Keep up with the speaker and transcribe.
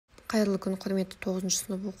Қайырлы күн, құрметті 9-шы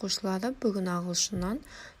сынып оқушылары. Бүгін ағылшыннан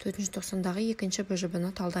 4-ші тоқсандағы 2-ші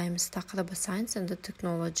БЖб-ны талдаймыз. Тақырыбы Science and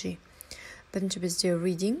Technology. Бірінші бізде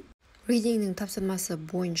reading. Readingнің тапсырмасы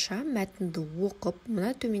бойынша мәтінді оқып,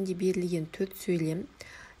 мына төменде берілген 4 сөйлем.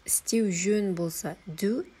 Істеу жөн болса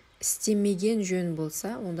do, істемеген жөн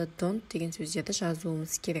болса, онда don't деген сөздерді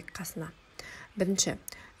жазуымыз керек қасына. Бірінші,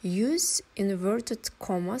 use inverted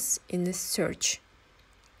commas in a search.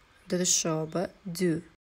 Дұрыс жауабы do.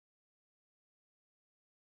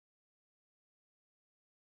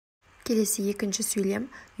 Келесі екінші сөйлем,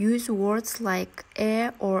 use words like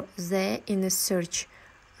a or the in a search.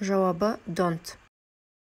 Жауабы don't.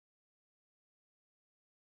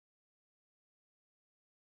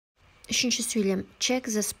 Үшінші сөйлем, check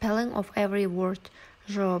the spelling of every word.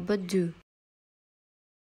 Жауабы do.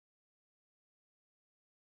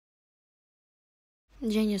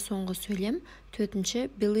 Және соңғы сөйлем, төртінші,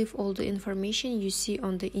 believe all the information you see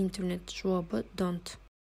on the internet. Жауабы don't.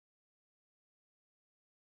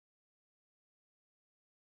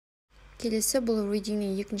 Келесі бұл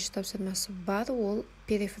readingнің екінші тапсырмасы бар, ол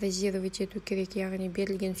перефразировать ету керек, яғни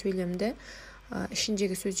берілген сөйлемді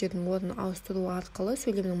ішіндегі сөздердің орнын ауыстыру арқылы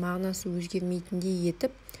сөйлемнің мағынасы өзгермейтіндей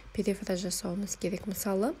етіп перефраз жасауымыз керек.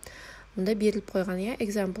 Мысалы, мұнда беріліп қойған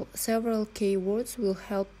example, several keywords will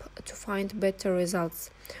help to find better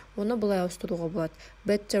results. Оны бұлай ауыстыруға болады.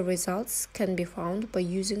 Better results can be found by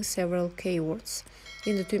using several keywords.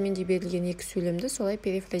 Енді төменде берілген екі сөйлемді солай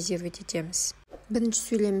перефразировать етеміз. Бірінші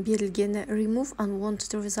сөйлем берілгені remove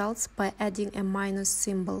unwanted results by adding a minus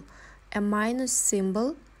symbol. A minus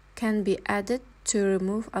symbol can be added to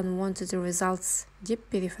remove unwanted results деп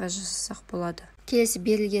перефраз жасасақ болады. Келесі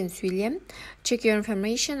берілген сөйлем check your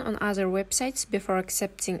information on other websites before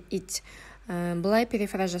accepting it. Бұлай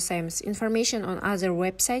перефраз жасаймыз. Information on other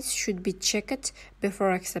websites should be checked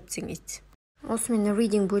before accepting it. Осымен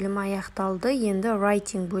reading бөлімі аяқталды. Енді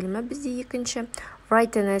writing бөлімі бізде екінші.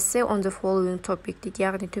 Write an essay on the following topic дейді.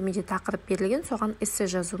 Яғни төменде тақырып берілген, соған эссе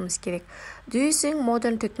жазуымыз керек. Do you think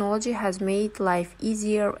modern technology has made life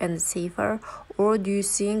easier and safer? Or do you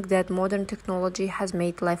think that modern technology has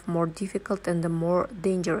made life more difficult and more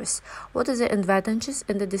dangerous? What are the advantages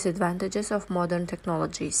and the disadvantages of modern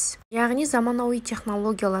technologies? Яғни заманауи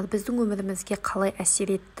технологиялар біздің өмірімізге қалай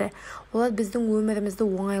әсер етті? Олар біздің өмірімізді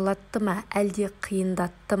оңайлатты ма, әлде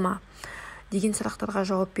қиындатты ма? Деген сұрақтарға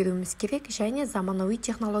жауап беруіміз керек, және заманауи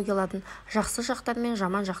технологиялардың жақсы жақтары мен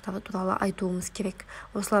жаман жақтары туралы айтуымыз керек.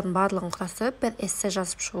 Осылардың барлығын құрастырып бір эссе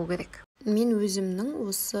жазып шығу керек. Мен өзімнің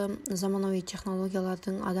осы заманауи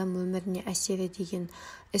технологиялардың адам өміріне әсері деген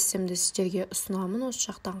эссемді сіздерге ұсынамын.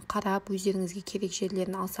 Осы жақтан қарап, өздеріңізге керек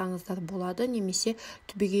жерлерін алсаңыздар болады, немесе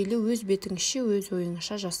түбегейлі өз бетіңізше, өз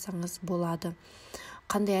ойыңызша жазсаңыз болады.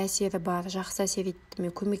 Қандай әсері бар, жақсы әсер етті ме,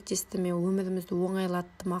 көмектесті ме, өмірімізді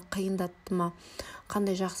оңайлатты ма, қиындатты ма,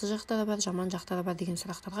 қандай жақсы жақтары бар, жаман жақтары бар деген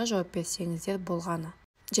сұрақтарға жауап берсеңіздер болғаны.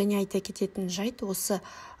 Және айта кететін жайт, осы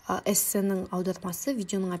эссенің аудармасы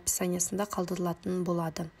видеоның описаниясында қалдырылатын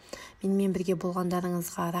болады. Менімен бірге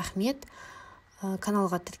болғандарыңызға рахмет.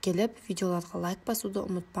 Каналға тіркеліп, видеоларға лайк басуды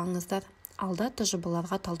ұмытпаңыздар. Алда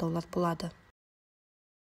ТЖБ-ларға талдаулар болады.